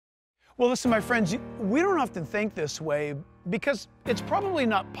Well, listen, my friends, we don't often think this way because it's probably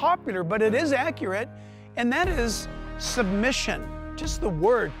not popular, but it is accurate, and that is submission. Just the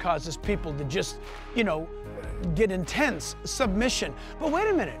word causes people to just, get intense. Submission. But wait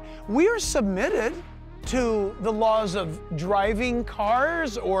a minute, we are submitted to the laws of driving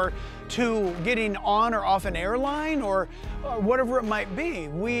cars or to getting on or off an airline or whatever it might be.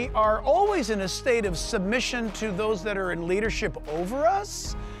 We are always in a state of submission to those that are in leadership over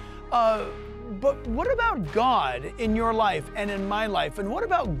us. But what about God in your life and in my life? And what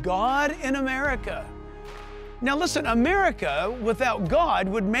about God in America? Now listen, America without God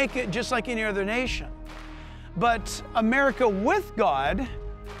would make it just like any other nation. But America with God,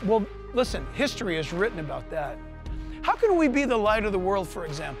 well, listen, history is written about that. How can we be the light of the world, for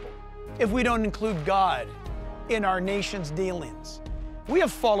example, if we don't include God in our nation's dealings? We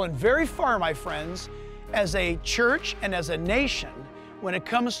have fallen very far, my friends, as a church and as a nation when it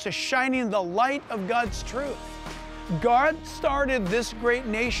comes to shining the light of God's truth. God started this great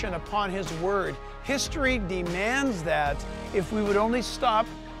nation upon His Word. History demands that if we would only stop,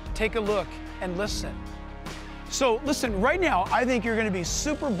 take a look, and listen. So listen, right now, I think you're going to be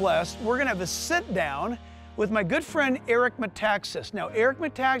super blessed. We're going to have a sit down with my good friend Eric Metaxas. Now, Eric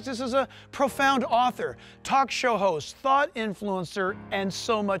Metaxas is a profound author, talk show host, thought influencer, and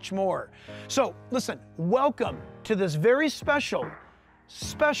so much more. So listen, welcome to this very special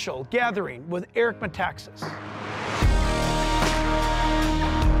gathering with Eric Metaxas.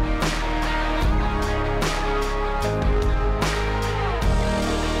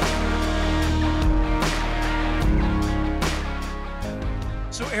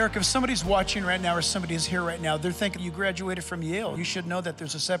 So Eric, if somebody's watching right now or somebody is here right now, they're thinking you graduated from Yale. You should know that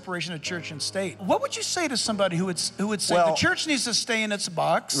there's a separation of church and state. What would you say to somebody who would say the church needs to stay in its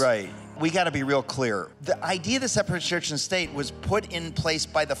box? Right. We got to be real clear. The idea of the separate church and state was put in place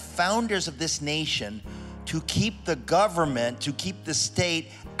by the founders of this nation to keep the government, to keep the state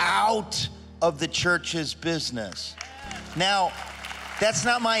out of the church's business. Now, that's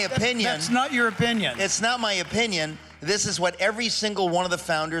not my opinion. That's not your opinion. It's not my opinion. This is what every single one of the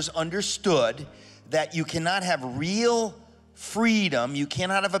founders understood, that you cannot have real freedom, you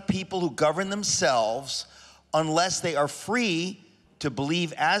cannot have a people who govern themselves unless they are free to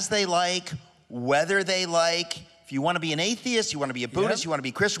believe as they like, whether they like. If you want to be an atheist, you want to be a Buddhist, you want to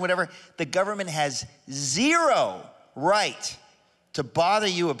be Christian, whatever, the government has zero right to bother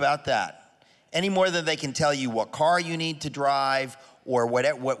you about that, any more than they can tell you what car you need to drive or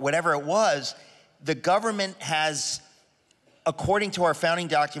whatever it was. The government has, according to our founding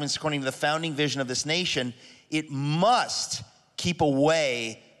documents, according to the founding vision of this nation, it must keep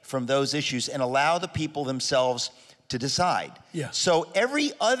away from those issues and allow the people themselves to decide. Yeah. So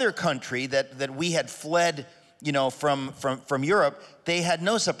every other country that we had fled, from Europe, they had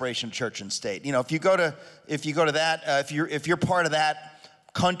no separation of church and state. If you go to that, if you're part of that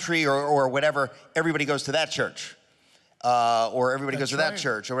country or whatever, everybody goes to that church. Or everybody goes to that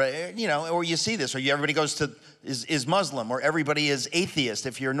church, or or you see this, or everybody goes to is Muslim, or everybody is atheist.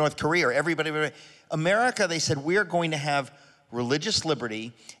 If you're in North Korea, or everybody. America, they said we're going to have religious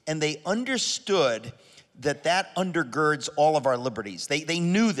liberty, and they understood that undergirds all of our liberties. They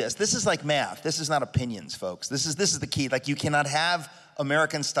knew this. This is like math. This is not opinions, folks. This is the key. Like, you cannot have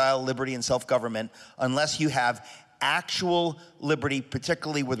American-style liberty and self-government unless you have actual liberty,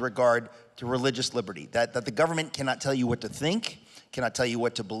 particularly with regard to religious liberty. That the government cannot tell you what to think, cannot tell you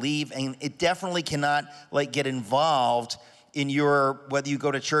what to believe, and it definitely cannot get involved in whether you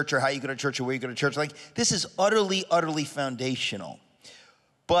go to church or how you go to church or where you go to church. This is utterly, utterly foundational.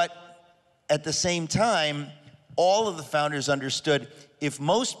 But at the same time, all of the founders understood if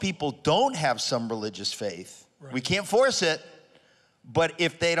most people don't have some religious faith, we can't force it, but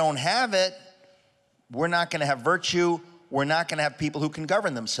if they don't have it, we're not going to have virtue. We're not going to have people who can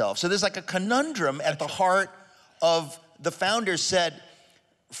govern themselves. So there's like a conundrum at the heart of the founders said,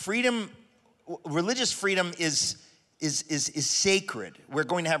 freedom, religious freedom is sacred. We're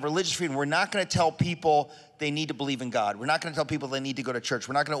going to have religious freedom. We're not going to tell people they need to believe in God. We're not going to tell people they need to go to church.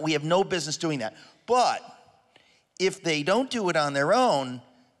 We have no business doing that. But if they don't do it on their own,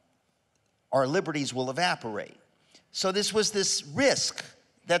 our liberties will evaporate. So this was this risk.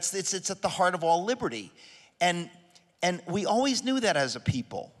 It's at the heart of all liberty. And we always knew that as a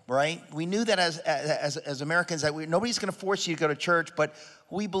people, right? We knew that as Americans, that nobody's going to force you to go to church, but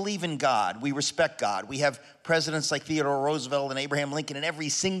we believe in God. We respect God. We have presidents like Theodore Roosevelt and Abraham Lincoln, and every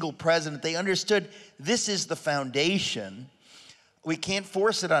single president, they understood this is the foundation. We can't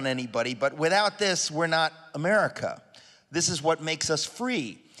force it on anybody, but without this, we're not America. This is what makes us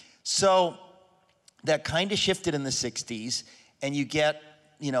free. So that kind of shifted in the 60s, and you get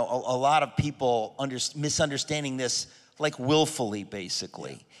you know, a lot of people misunderstanding this like willfully,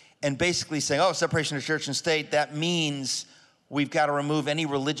 basically. And basically saying, oh, separation of church and state, that means we've got to remove any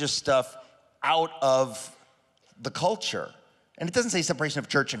religious stuff out of the culture. And it doesn't say separation of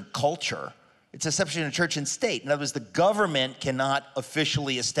church and culture. It's a separation of church and state. In other words, the government cannot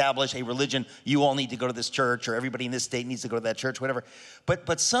officially establish a religion. You all need to go to this church, or everybody in this state needs to go to that church, whatever.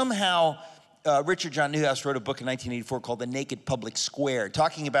 But somehow, Richard John Neuhaus wrote a book in 1984 called The Naked Public Square,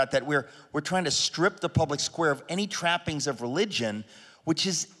 talking about that we're trying to strip the public square of any trappings of religion, which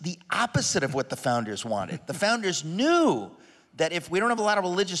is the opposite of what the founders wanted. The founders knew that if we don't have a lot of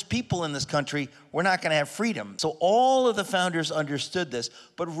religious people in this country, we're not gonna have freedom. So all of the founders understood this,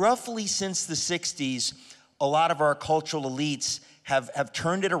 but roughly since the 60s, a lot of our cultural elites have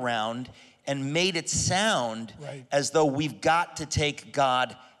turned it around and made it sound as though we've got to take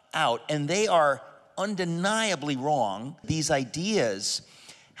God out. And they are undeniably wrong. These ideas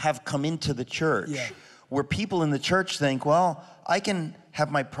have come into the church where people in the church think, well, I can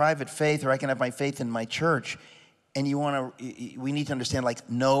have my private faith, or I can have my faith in my church. And we need to understand, like,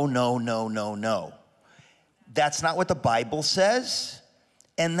 no, no, no, no, no. That's not what the Bible says,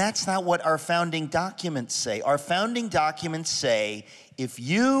 and that's not what our founding documents say. Our founding documents say, if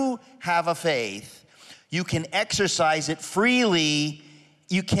you have a faith, you can exercise it freely.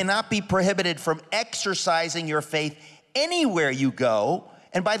 You cannot be prohibited from exercising your faith anywhere you go.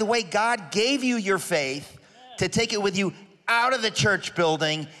 And by the way, God gave you your faith to take it with you out of the church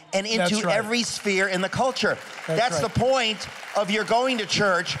building and into every sphere in the culture. That's the point of your going to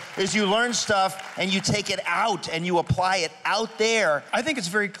church, is you learn stuff and you take it out and you apply it out there. I think it's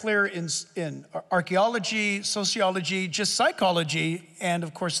very clear in archaeology, sociology, just psychology, and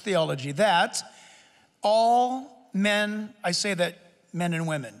of course theology, that all men, I say that men and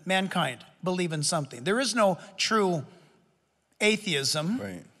women, mankind, believe in something. There is no true atheism.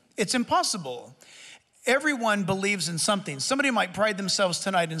 It's impossible. Everyone believes in something. Somebody might pride themselves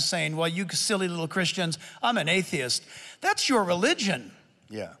tonight in saying, well, you silly little Christians, I'm an atheist. That's your religion.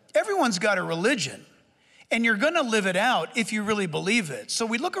 Everyone's got a religion, and you're gonna live it out if you really believe it. So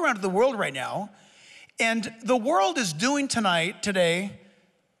we look around at the world right now, and the world is doing today,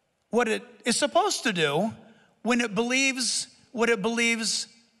 what it is supposed to do when it believes what it believes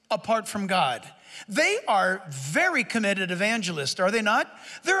apart from God. They are very committed evangelists, are they not?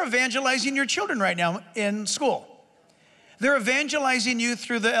 They're evangelizing your children right now in school. They're evangelizing you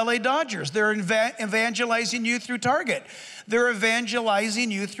through the LA Dodgers. They're evangelizing you through Target. They're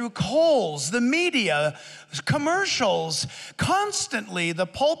evangelizing you through Kohl's, the media, commercials. Constantly, the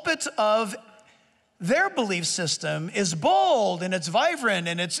pulpit of their belief system is bold and it's vibrant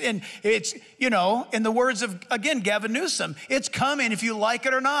and it's you know, in the words of, again, Gavin Newsom, it's coming if you like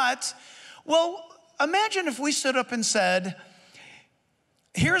it or not. Well, imagine if we stood up and said,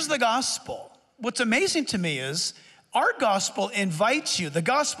 here's the gospel. What's amazing to me is our gospel invites you, the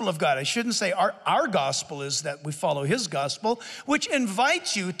gospel of God, I shouldn't say our gospel is that we follow his gospel, which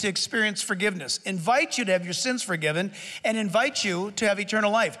invites you to experience forgiveness, invites you to have your sins forgiven, and invites you to have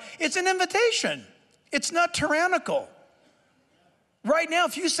eternal life. It's an invitation. It's not tyrannical. Right now,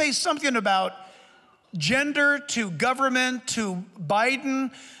 if you say something about gender to government to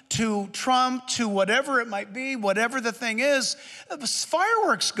Biden to Trump to whatever it might be, whatever the thing is,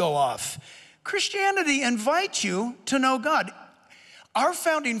 fireworks go off. Christianity invites you to know God. Our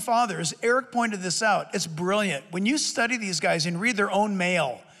founding fathers, Eric pointed this out, it's brilliant. When you study these guys and read their own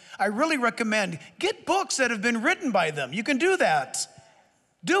mail, I really recommend, get books that have been written by them. You can do that.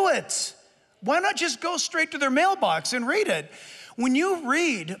 Do it. Why not just go straight to their mailbox and read it? When you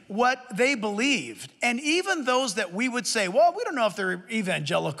read what they believed, and even those that we would say, well, we don't know if they're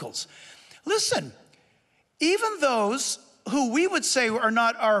evangelicals. Listen, even those who we would say are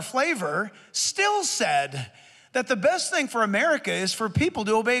not our flavor still said that the best thing for America is for people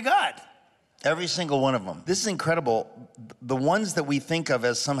to obey God. Every single one of them. This is incredible. The ones that we think of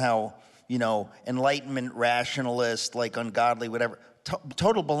as somehow, you know, Enlightenment, rationalist, like ungodly, whatever,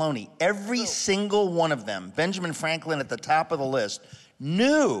 total baloney. Every single one of them, Benjamin Franklin at the top of the list,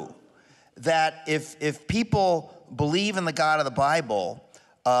 knew that if people believe in the God of the Bible,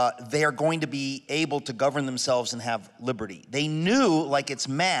 they are going to be able to govern themselves and have liberty. They knew, like it's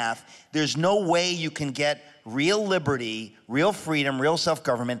math, there's no way you can get real liberty, real freedom, real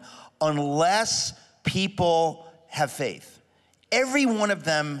self-government unless people have faith. Every one of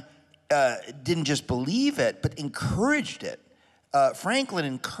them didn't just believe it, but encouraged it. Franklin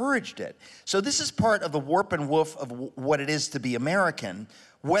encouraged it. So this is part of the warp and woof of what it is to be American,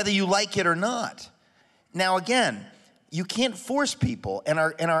 whether you like it or not. Now again, you can't force people, and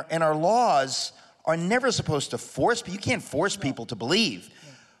our laws are never supposed to force. You can't force people to believe.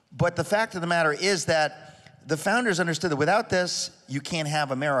 But the fact of the matter is that the founders understood that without this, you can't have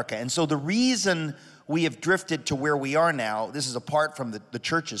America. And so the reason we have drifted to where we are now, this is apart from the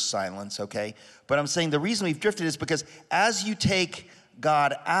church's silence, okay? But I'm saying the reason we've drifted is because as you take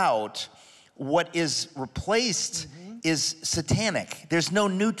God out, what is replaced is satanic. There's no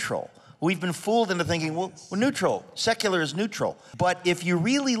neutral. We've been fooled into thinking, well, we're neutral. Secular is neutral. But if you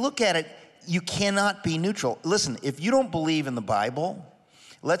really look at it, you cannot be neutral. Listen, if you don't believe in the Bible,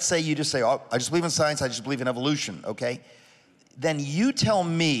 let's say you just say, oh, I just believe in science, I just believe in evolution, okay? Then you tell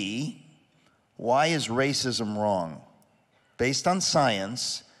me, why is racism wrong? Based on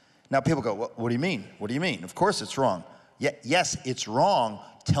science. Now people go, well, what do you mean? What do you mean? Of course it's wrong. Yes, it's wrong.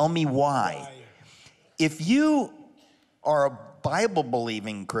 Tell me why. If you are a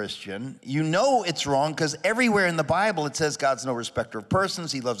Bible-believing Christian, you know it's wrong because everywhere in the Bible it says God's no respecter of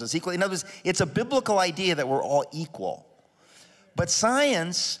persons, he loves us equally. In other words, it's a biblical idea that we're all equal. But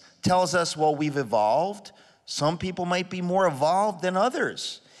science tells us, well, we've evolved. Some people might be more evolved than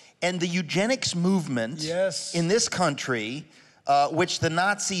others. And the eugenics movement in this country, which the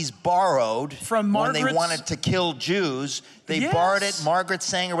Nazis borrowed from when they wanted to kill Jews, they borrowed it, Margaret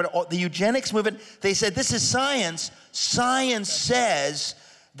Sanger, the eugenics movement, they said, this is science. Science says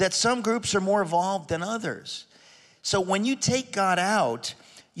that some groups are more evolved than others. So when you take God out,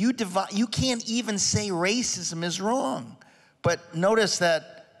 you can't even say racism is wrong. But notice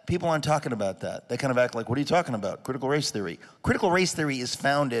that people aren't talking about that. They kind of act like, what are you talking about? Critical race theory. Critical race theory is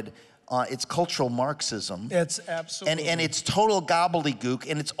founded it's cultural Marxism. It's absolutely. And it's total gobbledygook,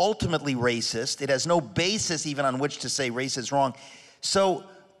 and it's ultimately racist. It has no basis even on which to say race is wrong. So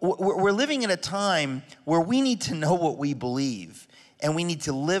we're living in a time where we need to know what we believe, and we need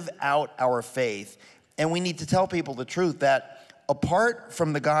to live out our faith, and we need to tell people the truth that apart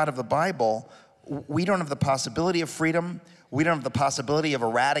from the God of the Bible, we don't have the possibility of freedom. We don't have the possibility of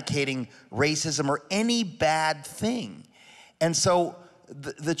eradicating racism or any bad thing. And so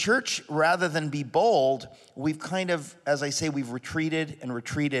the church, rather than be bold, we've kind of, as I say, we've retreated and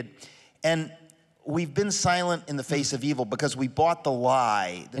retreated. And we've been silent in the face of evil because we bought the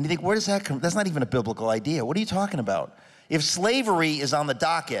lie. And you think, where does that come? That's not even a biblical idea. What are you talking about? If slavery is on the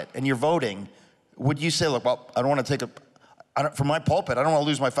docket and you're voting, would you say, look, well, I don't want to take from my pulpit, I don't want to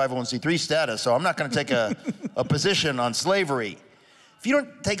lose my 501c3 status, so I'm not going to take a position on slavery. If you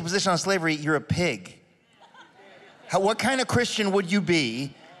don't take a position on slavery, you're a pig. What kind of Christian would you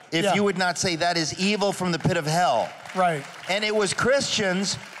be if you would not say that is evil from the pit of hell? Right. And it was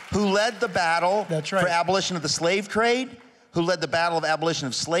Christians who led the battle for abolition of the slave trade, who led the battle of abolition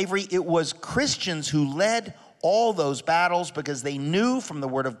of slavery. It was Christians who led all those battles because they knew from the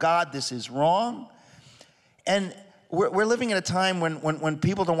Word of God this is wrong. And we're living in a time when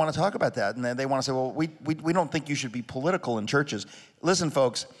people don't want to talk about that, and they want to say, well, we don't think you should be political in churches. Listen,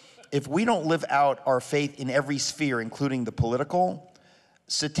 folks, if we don't live out our faith in every sphere, including the political,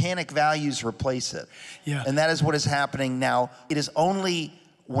 satanic values replace it. Yeah. And that is what is happening now. It is only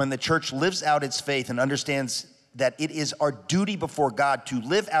when the church lives out its faith and understands that it is our duty before God to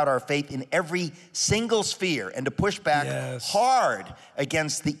live out our faith in every single sphere and to push back hard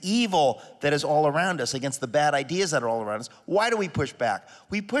against the evil that is all around us, against the bad ideas that are all around us. Why do we push back?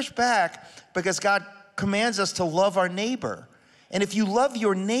 We push back because God commands us to love our neighbor. And if you love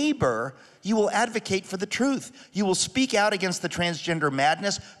your neighbor, you will advocate for the truth. You will speak out against the transgender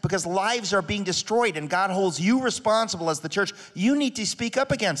madness because lives are being destroyed and God holds you responsible as the church. You need to speak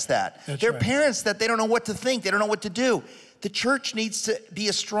up against that. There are parents that they don't know what to think. They don't know what to do. The church needs to be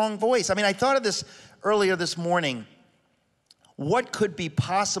a strong voice. I mean, I thought of this earlier this morning. What could be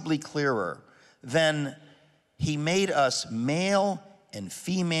possibly clearer than he made us male and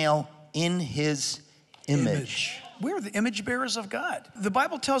female in his image. We're the image bearers of God. The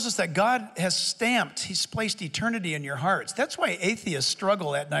Bible tells us that God has stamped, he's placed eternity in your hearts. That's why atheists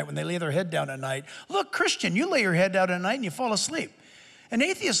struggle at night when they lay their head down at night. Look, Christian, you lay your head down at night and you fall asleep. An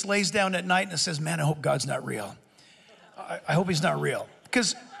atheist lays down at night and says, man, I hope God's not real. I hope he's not real.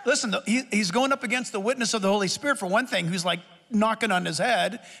 Because, listen, he's going up against the witness of the Holy Spirit, for one thing, who's like knocking on his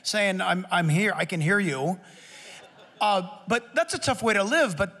head, saying, I'm here, I can hear you. But that's a tough way to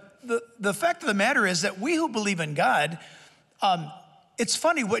live. But the fact of the matter is that we who believe in God, it's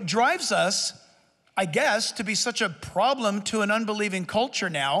funny, what drives us, I guess, to be such a problem to an unbelieving culture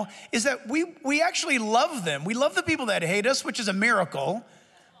now is that we actually love them. We love the people that hate us, which is a miracle.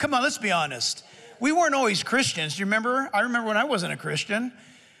 Come on, let's be honest. We weren't always Christians. Do you remember? I remember when I wasn't a Christian.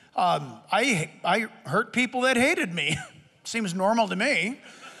 I hurt people that hated me. Seems normal to me.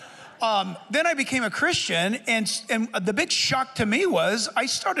 Then I became a Christian, and the big shock to me was I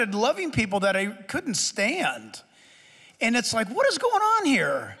started loving people that I couldn't stand. And it's like, what is going on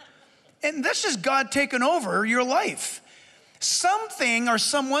here? And that's just God taking over your life. Something or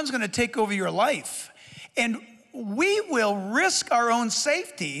someone's going to take over your life. And we will risk our own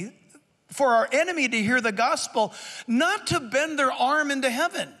safety for our enemy to hear the gospel, not to bend their arm into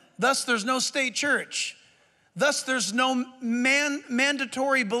heaven. Thus, there's no state church. Thus, there's no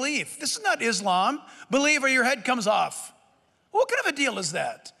mandatory belief. This is not Islam. Believe or your head comes off. What kind of a deal is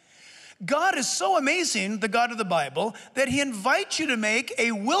that? God is so amazing, the God of the Bible, that he invites you to make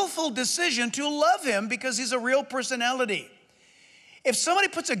a willful decision to love him because he's a real personality. If somebody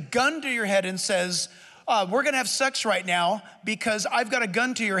puts a gun to your head and says, we're going to have sex right now because I've got a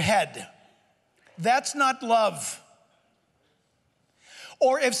gun to your head, that's not love.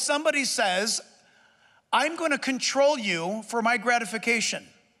 Or if somebody says, I'm going to control you for my gratification,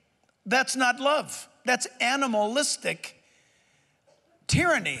 that's not love. That's animalistic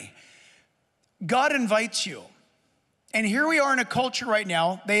tyranny. God invites you. And here we are in a culture right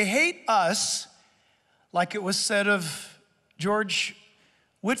now, they hate us, like it was said of George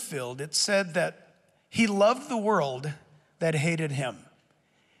Whitefield. It said that he loved the world that hated him.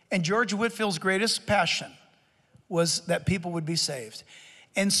 And George Whitefield's greatest passion was that people would be saved.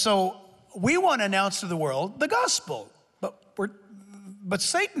 And so we want to announce to the world the gospel, but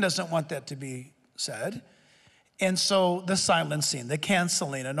Satan doesn't want that to be said. And so the silencing, the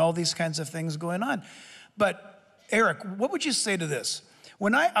canceling, and all these kinds of things going on. But Eric, what would you say to this?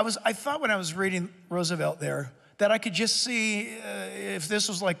 When I thought when I was reading Roosevelt there, that I could just see if this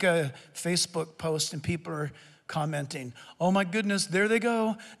was like a Facebook post and people are commenting, oh my goodness, there they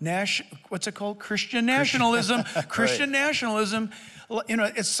go. What's it called? Christian nationalism. Christian nationalism. You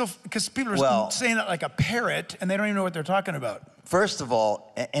know, it's so, because people are saying it like a parrot and they don't even know what they're talking about. First of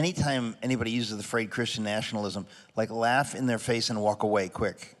all, anytime anybody uses the phrase Christian nationalism, like laugh in their face and walk away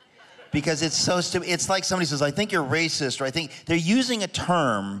quick. Because it's so stupid. It's like somebody says, I think you're racist, or I think they're using a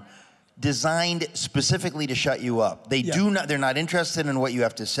term designed specifically to shut you up. They're not interested in what you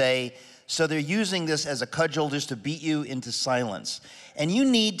have to say. So they're using this as a cudgel just to beat you into silence. And you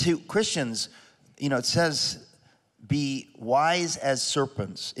need to, Christians, you know, it says, be wise as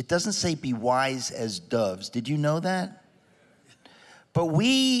serpents. It doesn't say be wise as doves. Did you know that? But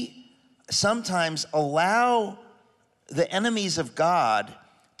we sometimes allow the enemies of God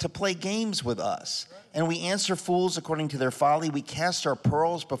to play games with us. And we answer fools according to their folly. We cast our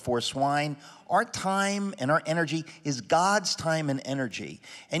pearls before swine. Our time and our energy is God's time and energy.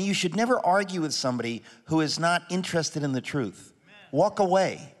 And you should never argue with somebody who is not interested in the truth. Walk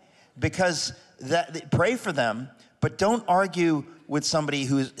away. Because pray for them, but don't argue with somebody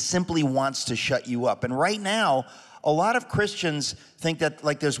who simply wants to shut you up. And right now, a lot of Christians think that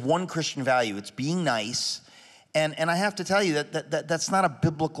like there's one Christian value. It's being nice. And I have to tell you that's not a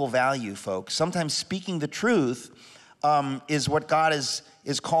biblical value, folks. Sometimes speaking the truth is what God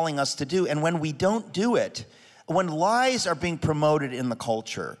is calling us to do. And when we don't do it, when lies are being promoted in the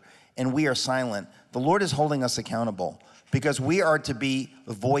culture and we are silent, the Lord is holding us accountable because we are to be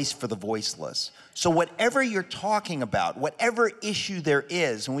the voice for the voiceless. So whatever you're talking about, whatever issue there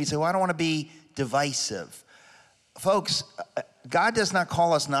is, and we say, well, I don't want to be divisive. Folks, God does not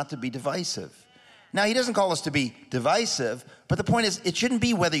call us not to be divisive. Now, he doesn't call us to be divisive, but the point is, it shouldn't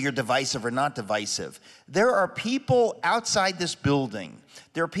be whether you're divisive or not divisive. There are people outside this building,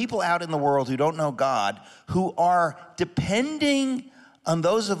 there are people out in the world who don't know God, who are depending on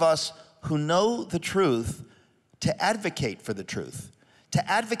those of us who know the truth to advocate for the truth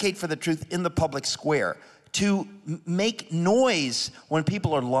in the public square, to make noise when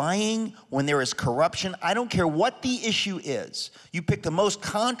people are lying, when there is corruption. I don't care what the issue is. You pick the most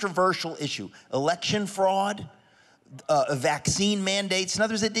controversial issue, election fraud, vaccine mandates. In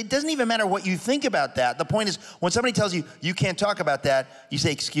other words, it doesn't even matter what you think about that. The point is, when somebody tells you, you can't talk about that, you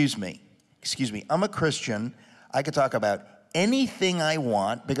say, excuse me, I'm a Christian. I could talk about anything I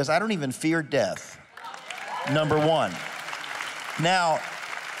want because I don't even fear death, number one. Now,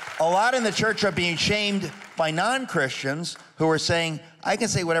 a lot in the church are being shamed by non-Christians who are saying, I can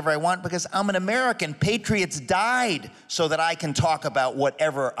say whatever I want because I'm an American. Patriots died so that I can talk about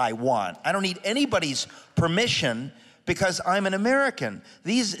whatever I want. I don't need anybody's permission because I'm an American.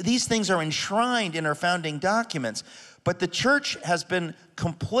 These things are enshrined in our founding documents. But the church has been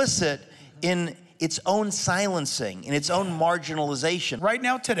complicit in its own silencing, in its own marginalization. Right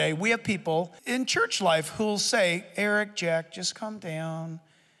now, today, we have people in church life who will say, Eric, Jack, just calm down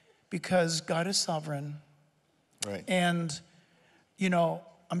because God is sovereign. Right. And, you know,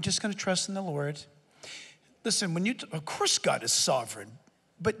 I'm just going to trust in the Lord. Listen, of course God is sovereign,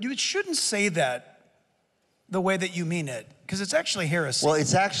 but you shouldn't say that the way that you mean it, because it's actually heresy. Well,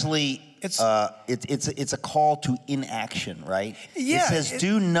 it's actually, it's a call to inaction, right? Yeah. It says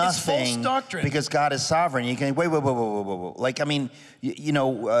do nothing it's false doctrine. because God is sovereign. You can, wait. Like, I mean,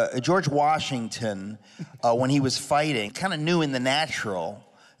 George Washington, when he was fighting, kind of knew in the natural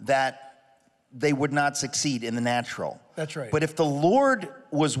that they would not succeed in the natural. That's right. But if the Lord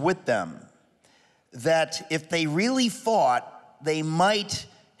was with them, that if they really fought, they might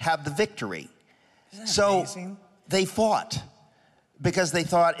have the victory. Isn't that so amazing? They fought because they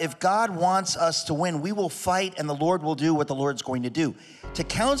thought, if God wants us to win, we will fight and the Lord will do what the Lord's going to do. To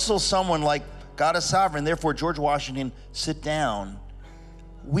counsel someone like, God is sovereign, therefore George Washington, sit down,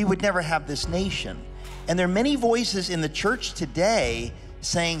 we would never have this nation. And there are many voices in the church today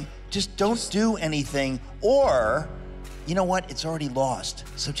saying, just don't do anything, or, you know what, it's already lost,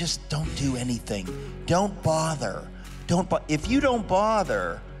 so just don't do anything. Don't bother. If you don't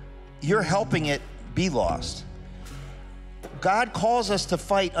bother, you're helping it be lost. God calls us to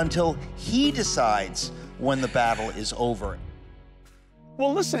fight until He decides when the battle is over.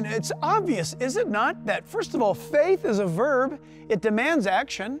 Well, listen, it's obvious, is it not, that first of all, faith is a verb. It demands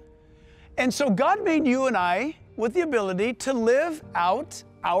action. And so God made you and I with the ability to live out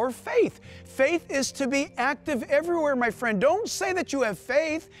our faith. Faith is to be active everywhere, my friend. Don't say that you have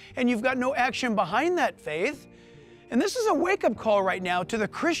faith and you've got no action behind that faith. And this is a wake-up call right now to the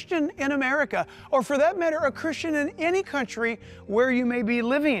Christian in America, or for that matter, a Christian in any country where you may be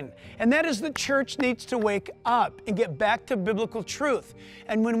living. And that is the church needs to wake up and get back to biblical truth.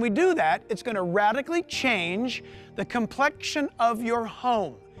 And when we do that, it's going to radically change the complexion of your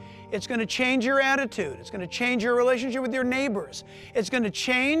home. It's going to change your attitude. It's going to change your relationship with your neighbors. It's going to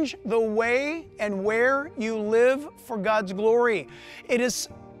change the way and where you live for God's glory. It is,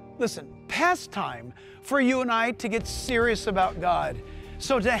 listen, past time for you and I to get serious about God.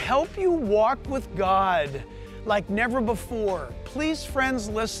 So to help you walk with God like never before, please, friends,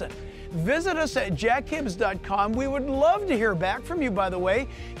 listen. Visit us at jackhibbs.com. We would love to hear back from you, by the way.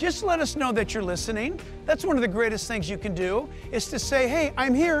 Just let us know that you're listening. That's one of the greatest things you can do, is to say, hey,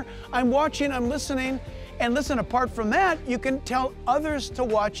 I'm here, I'm watching, I'm listening. And listen, apart from that, you can tell others to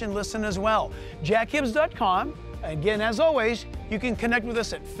watch and listen as well. jackhibbs.com. Again, as always, you can connect with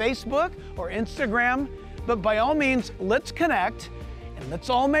us at Facebook or Instagram, but by all means, let's connect and let's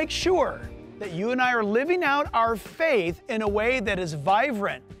all make sure that you and I are living out our faith in a way that is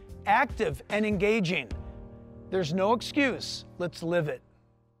vibrant, active, and engaging. There's no excuse. Let's live it.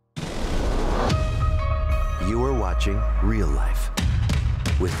 You are watching Real Life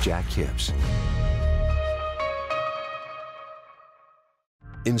with Jack Hibbs.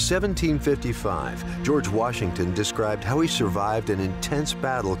 In 1755, George Washington described how he survived an intense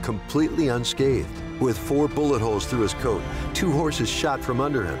battle completely unscathed. With 4 bullet holes through his coat, 2 horses shot from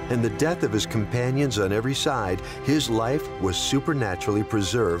under him, and the death of his companions on every side, his life was supernaturally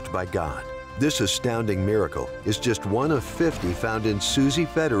preserved by God. This astounding miracle is just one of 50 found in Susie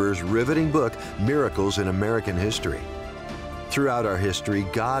Federer's riveting book, Miracles in American History. Throughout our history,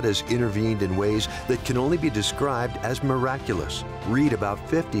 God has intervened in ways that can only be described as miraculous. Read about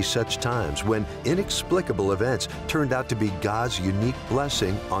 50 such times when inexplicable events turned out to be God's unique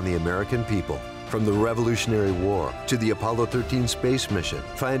blessing on the American people. From the Revolutionary War to the Apollo 13 space mission,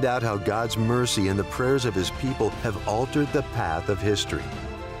 find out how God's mercy and the prayers of His people have altered the path of history.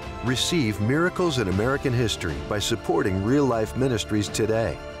 Receive Miracles in American History by supporting Real Life Ministries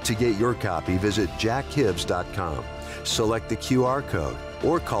today. To get your copy, visit jackhibbs.com. Select the QR code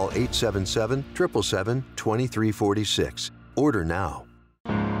or call 877-777-2346. Order now.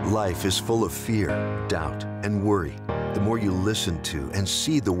 Life is full of fear, doubt, and worry. The more you listen to and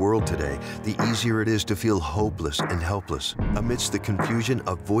see the world today, the easier it is to feel hopeless and helpless. Amidst the confusion,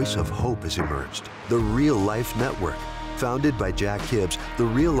 a voice of hope has emerged. The Real Life Network. Founded by Jack Hibbs, the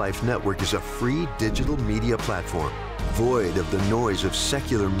Real Life Network is a free digital media platform, void of the noise of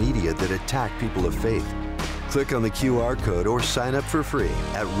secular media that attack people of faith. Click on the QR code or sign up for free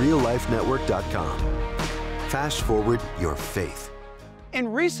at reallifenetwork.com. Fast forward your faith. In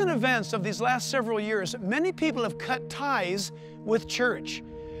recent events of these last several years, many people have cut ties with church.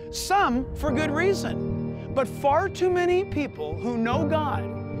 Some for good reason, but far too many people who know God,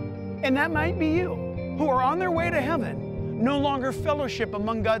 and that might be you, who are on their way to heaven, no longer fellowship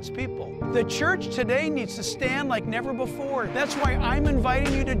among God's people. The church today needs to stand like never before. That's why I'm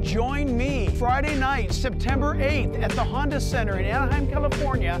inviting you to join me Friday night, September 8th at the Honda Center in Anaheim,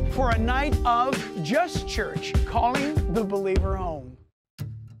 California for a night of just church, calling the believer home.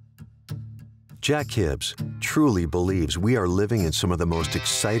 Jack Hibbs truly believes we are living in some of the most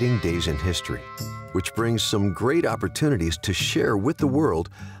exciting days in history, which brings some great opportunities to share with the world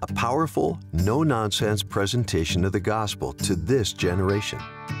a powerful, no-nonsense presentation of the gospel to this generation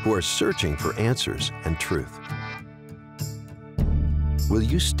who are searching for answers and truth. Will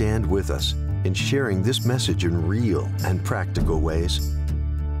you stand with us in sharing this message in real and practical ways?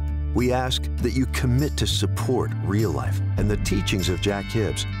 We ask that you commit to support Real Life and the teachings of Jack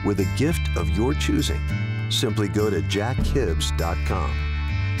Hibbs with a gift of your choosing. Simply go to jackhibbs.com.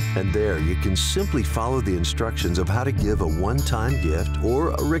 And there you can simply follow the instructions of how to give a one-time gift or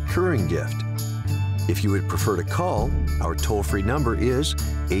a recurring gift. If you would prefer to call, our toll-free number is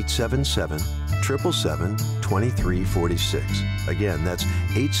 877-777-2346. Again, that's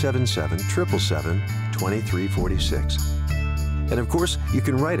 877-777-2346. And of course, you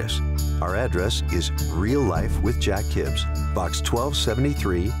can write us. Our address is Real Life with Jack Hibbs, Box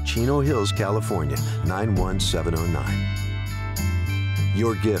 1273, Chino Hills, California, 91709.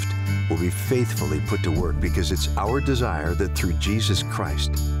 Your gift will be faithfully put to work because it's our desire that through Jesus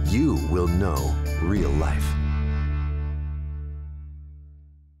Christ, you will know real life.